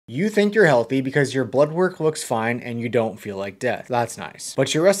You think you're healthy because your blood work looks fine and you don't feel like death. That's nice.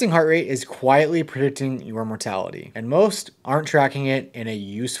 But your resting heart rate is quietly predicting your mortality, and most aren't tracking it in a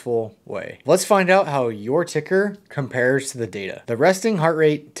useful way. Let's find out how your ticker compares to the data. The resting heart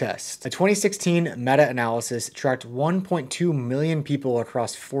rate test. A 2016 meta-analysis tracked 1.2 million people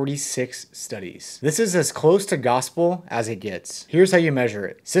across 46 studies. This is as close to gospel as it gets. Here's how you measure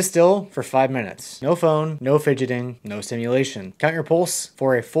it. Sit still for 5 minutes. No phone, no fidgeting, no stimulation. Count your pulse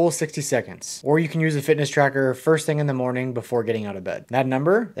for a full 60 seconds. Or you can use a fitness tracker first thing in the morning before getting out of bed. That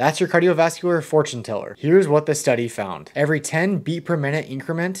number, that's your cardiovascular fortune teller. Here's what the study found. Every 10 beat per minute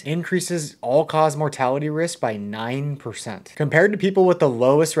increment increases all-cause mortality risk by 9%. Compared to people with the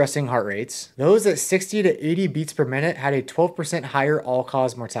lowest resting heart rates, those at 60 to 80 beats per minute had a 12% higher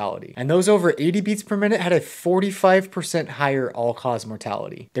all-cause mortality. And those over 80 beats per minute had a 45% higher all-cause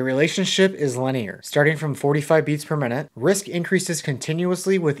mortality. The relationship is linear. Starting from 45 beats per minute, risk increases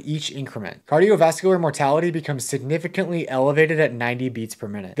continuously with each increment. Cardiovascular mortality becomes significantly elevated at 90 beats per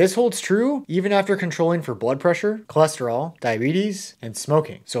minute. This holds true even after controlling for blood pressure, cholesterol, diabetes, and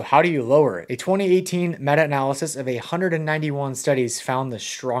smoking. So how do you lower it? A 2018 meta-analysis of 191 studies found the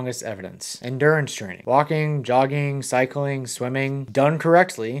strongest evidence. Endurance training, walking, jogging, cycling, swimming, done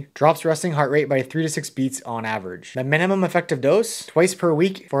correctly, drops resting heart rate by 3 to 6 beats on average. The minimum effective dose, twice per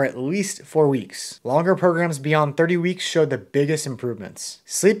week for at least 4 weeks. Longer programs beyond 30 weeks showed the biggest improvements.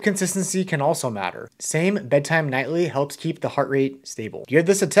 Sleep consistency can also matter. Same bedtime nightly helps keep the heart rate stable. Give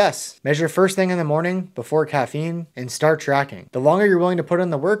this a test. Measure first thing in the morning before caffeine and start tracking. The longer you're willing to put in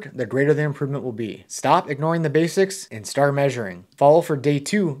the work, the greater the improvement will be. Stop ignoring the basics and start measuring. Follow for day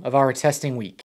 2 of our testing week.